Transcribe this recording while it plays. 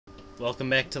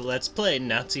Welcome back to Let's Play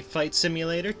Nazi Fight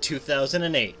Simulator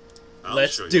 2008.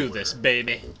 Let's do this,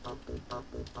 baby.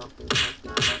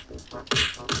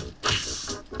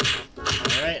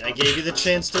 Alright, I gave you the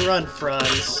chance to run,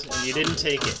 Franz, and you didn't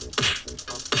take it.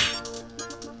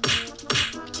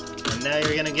 And now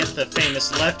you're gonna get the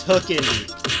famous left hook indie.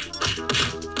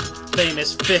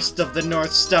 Famous Fist of the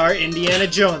North Star Indiana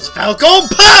Jones Falcon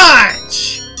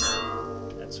Punch!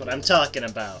 That's what I'm talking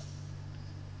about.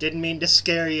 Didn't mean to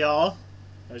scare y'all.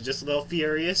 I was just a little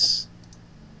furious.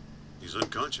 He's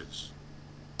unconscious.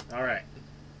 Alright.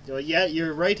 Well, yeah,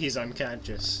 you're right, he's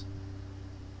unconscious.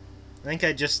 I think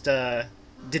I just,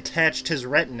 detached his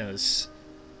retinas.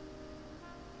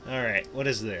 Alright, what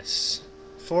is this?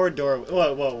 Four-door...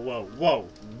 Whoa, whoa, whoa, whoa,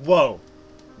 whoa.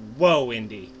 Whoa,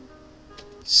 Indy.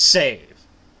 Save.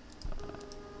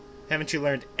 Haven't you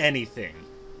learned anything?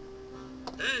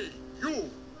 Hey, you!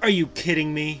 Are you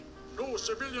kidding me? No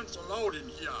civilians allowed in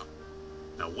here.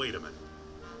 Now wait a minute.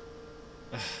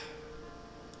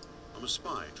 I'm a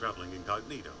spy traveling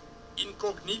incognito.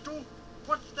 Incognito?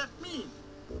 What's that mean?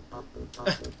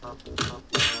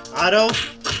 Otto,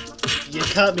 you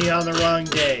caught me on the wrong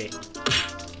day.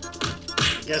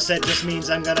 Guess that just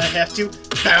means I'm gonna have to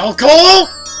Falcon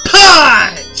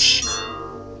Punch!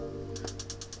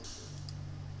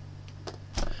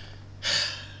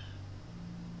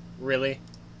 Really?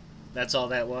 That's all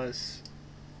that was?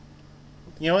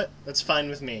 You know what? That's fine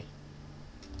with me.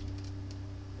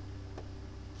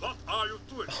 What are you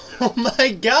doing here? Oh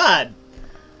my god!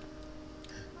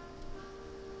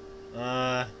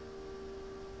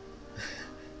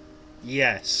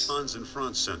 Yes. Hans and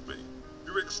Franz sent me.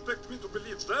 You expect me to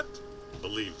believe that?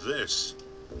 Believe this.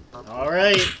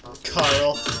 Alright,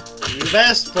 Carl. You've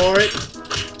asked for it.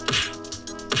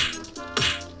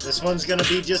 This one's gonna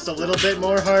be just a little bit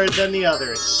more hard than the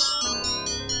others.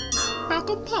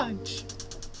 Falcon Punch!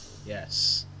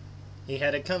 Yes. He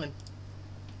had it coming.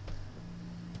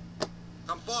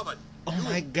 Come forward. Oh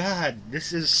my god,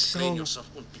 this is so Train yourself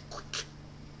and be quick.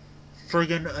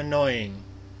 friggin' annoying.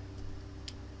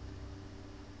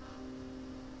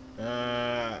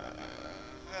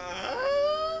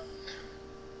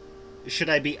 Should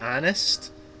I be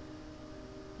honest?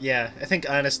 Yeah, I think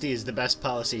honesty is the best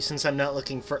policy, since I'm not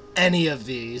looking for any of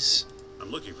these.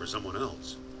 I'm looking for someone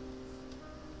else.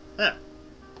 Huh.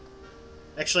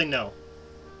 Actually, no.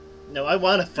 No, I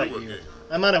want to fight you. Okay.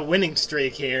 I'm on a winning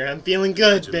streak here. I'm feeling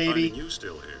good, Imagine baby. finding you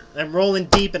still here. I'm rolling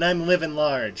deep and I'm living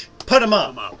large. Put 'em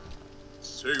up! Come out.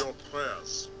 Say your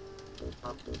prayers.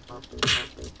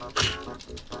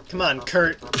 Come on,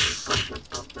 Kurt.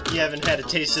 You haven't had a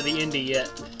taste of the indie yet.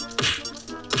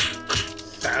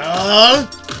 Falcon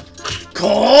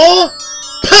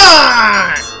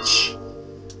Punch!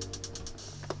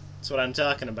 That's what I'm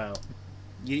talking about.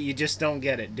 You just don't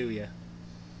get it, do you?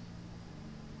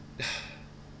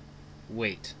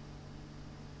 Wait.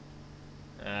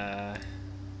 I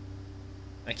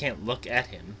can't look at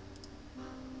him.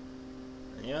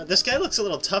 You know, this guy looks a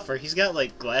little tougher. He's got,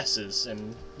 like, glasses,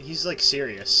 and he's, like,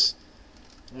 serious.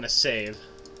 I'm gonna save.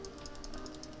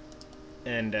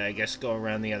 And, I guess go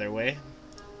around the other way.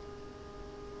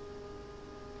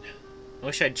 I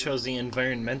wish I'd chose the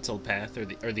environmental path, or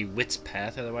the wits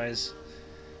path, otherwise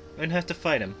I wouldn't have to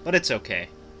fight him. But it's okay.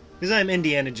 Because I'm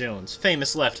Indiana Jones,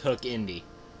 famous left hook indie.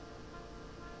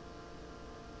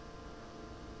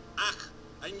 Ach,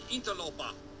 ein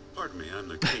interloper. Pardon me, I'm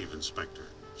the cave inspector.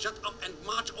 Shut up and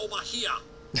march over here.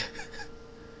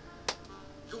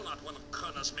 You're not one of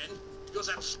Colonel's men. You're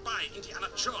that spy, Indiana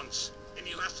Jones.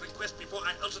 Any last request before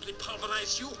I ultimately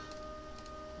pulverize you?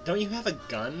 Don't you have a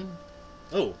gun?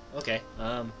 Oh, okay.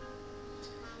 Well,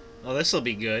 this'll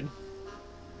be good.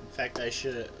 In fact, I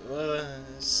should...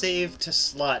 save to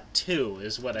slot 2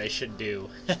 is what I should do.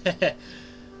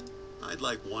 I'd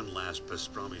like one last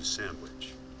pastrami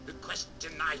sandwich. Request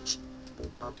denied.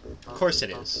 Of course it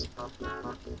is.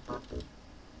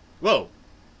 Whoa!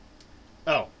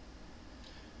 Oh.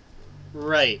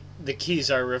 Right. The keys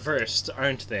are reversed,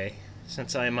 aren't they?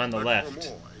 Since I am on the left.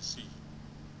 More, I see.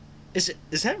 Is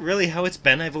that really how it's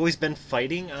been? I've always been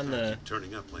fighting on the...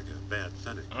 Turning up like a bad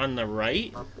fennec. on the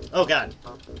right? Oh god.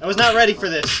 I was not ready for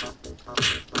this.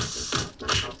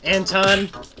 Anton,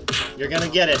 you're gonna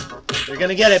get it. You're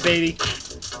gonna get it, baby.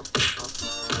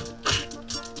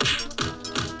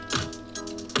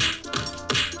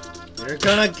 You're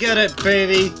gonna get it,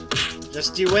 baby!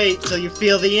 Just you wait till you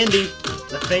feel the indie,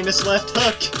 the famous left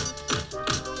hook.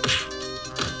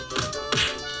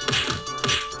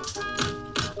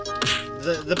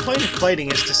 The point of fighting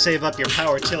is to save up your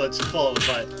power till it's full,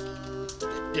 but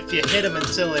if you hit him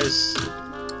until his...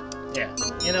 yeah,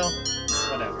 you know,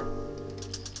 whatever.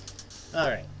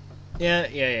 Alright.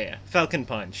 Yeah. Falcon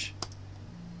Punch.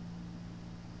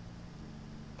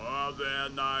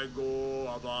 Then I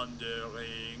go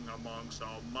wandering amongst the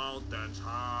mountains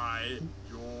high.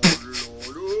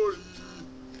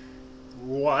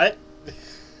 What?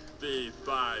 3,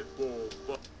 5, 4,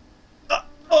 5.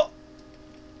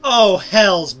 Oh,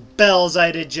 hell's bells,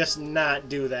 I did just not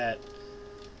do that.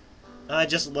 I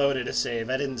just loaded a save.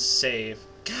 I didn't save.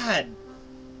 God.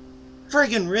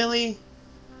 Friggin' really?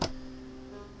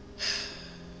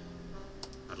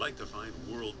 I'd like to find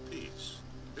world peace.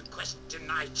 The quest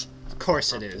tonight. Of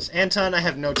course it is. Anton, I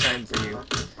have no time for you.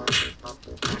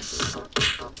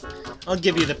 I'll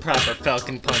give you the proper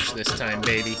Falcon Punch this time,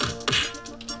 baby.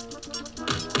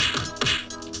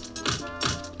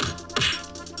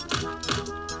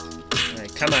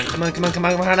 Alright, come on.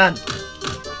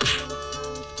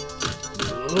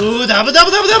 Ooh, double. That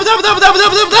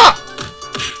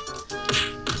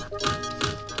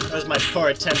was my poor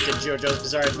attempt at JoJo's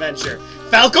Bizarre Adventure.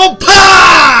 Falcon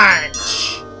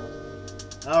Punch!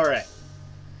 Alright.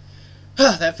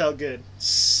 That felt good.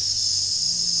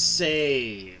 Save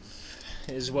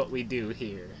is what we do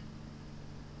here.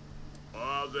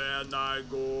 Then I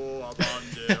go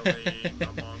wandering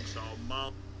amongst the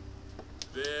mountains.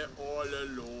 They're all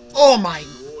alone. Oh my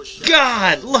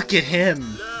god! Look at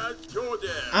him! Let's go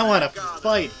there. I want to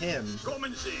fight him. Come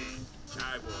and see.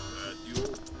 I won't hurt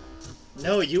you.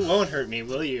 No, you won't hurt me,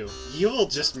 will you? You will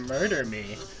just murder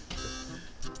me.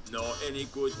 Know any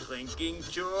good drinking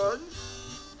tune?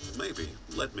 Maybe.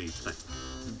 Let me think.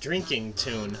 Drinking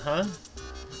tune, huh?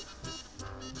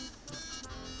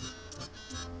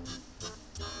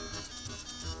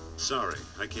 Sorry,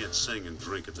 I can't sing and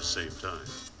drink at the same time.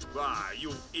 Why,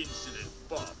 you insolent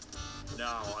bum.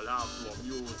 Now I'll have to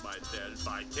amuse myself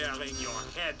by tearing your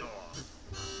head off.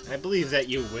 I believe that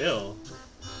you will.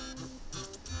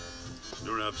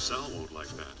 Sal won't like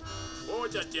that. Oh,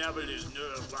 the devil is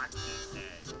what's his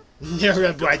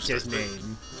name? What's his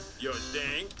name? You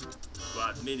think?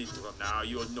 But minutes from now,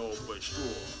 you'll know for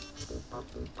sure.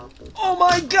 Oh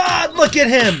my god, look at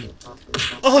him!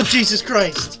 Oh, Jesus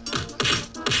Christ!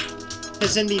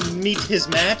 Has any meat his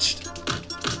matched?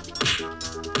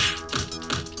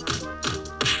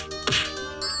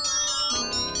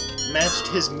 Matched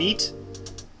his meat?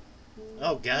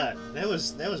 Oh god, that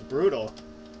was brutal.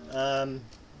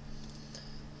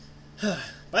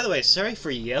 By the way, sorry for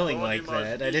yelling like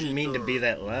that. I didn't mean to be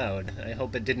that loud. I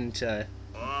hope it didn't,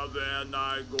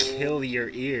 kill your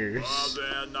ears.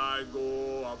 Then I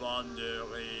go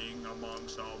wandering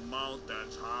amongst the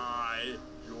mountains high.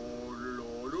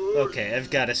 Okay, I've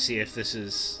got to see if this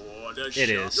is... It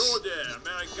is.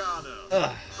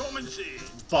 Ugh.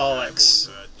 Bollocks.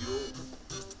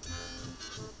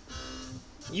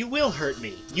 You will hurt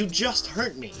me. You just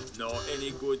hurt me. Know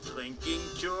any good drinking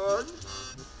tune?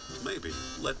 Maybe.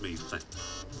 Let me think.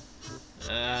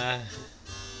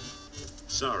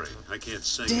 Sorry, I can't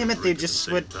sing. Damn it, they just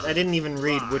switched. I didn't even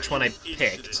read which one I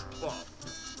picked.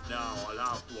 Now I'll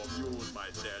have to amuse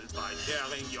myself by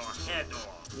tearing your head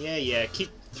off. Yeah, keep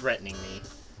threatening me.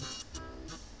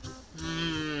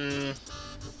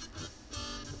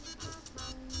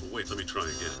 Wait, let me try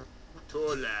again.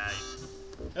 Too late.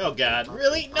 Oh god,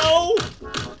 really? No!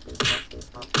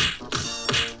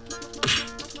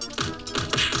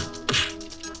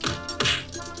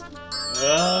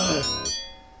 Ugh.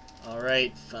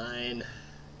 Alright, fine.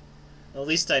 At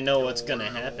least I know what's gonna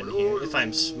happen here, if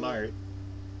I'm smart.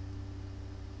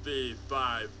 3,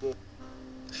 5, 4.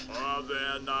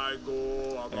 Then I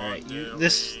go. Alright,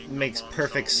 this makes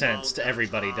perfect sense to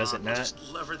everybody, does it not? Just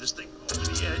lever this thing over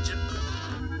the edge and...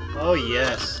 Oh,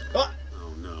 yes. Oh!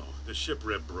 Oh no, the ship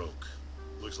rib broke.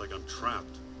 Looks like I'm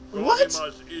trapped. What?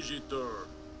 Are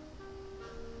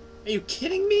you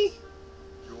kidding me?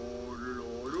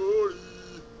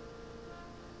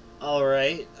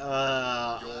 Alright,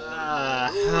 how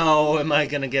am I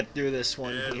gonna get through this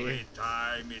one here? Every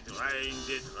time it rains,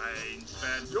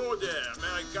 Fantoda,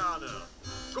 Americana.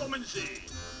 Come and see.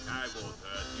 I won't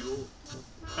hurt you.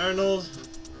 Arnold,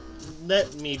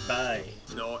 let me by.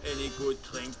 Know any good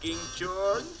drinking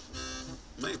tune?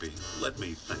 Maybe. Let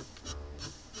me think.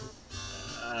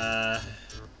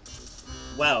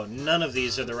 Wow, none of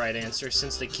these are the right answer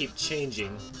since they keep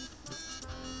changing.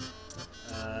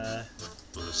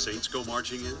 Will the Saints go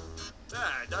marching in?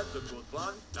 Ah, that's a good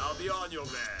one. Now be on your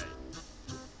way.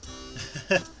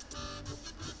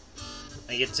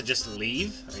 I get to just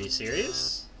leave? Are you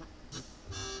serious?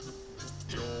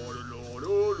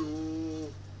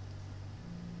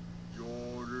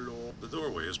 The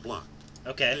doorway is blocked.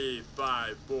 Okay. 3,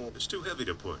 5, 4. It's too heavy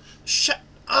to push. Shut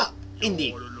up,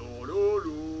 Indy!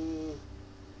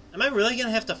 Am I really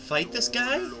gonna have to fight this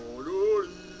guy?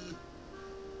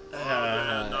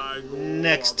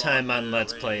 Next time on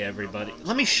Let's Play, everybody.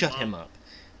 Let me shut him up.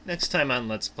 Next time on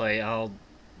Let's Play, I'll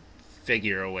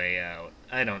figure a way out.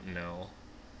 I don't know.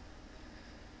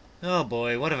 Oh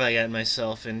boy, what have I gotten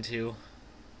myself into?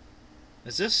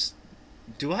 Is this...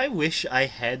 Do I wish I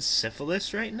had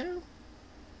syphilis right now?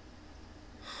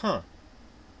 Huh.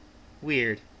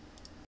 Weird.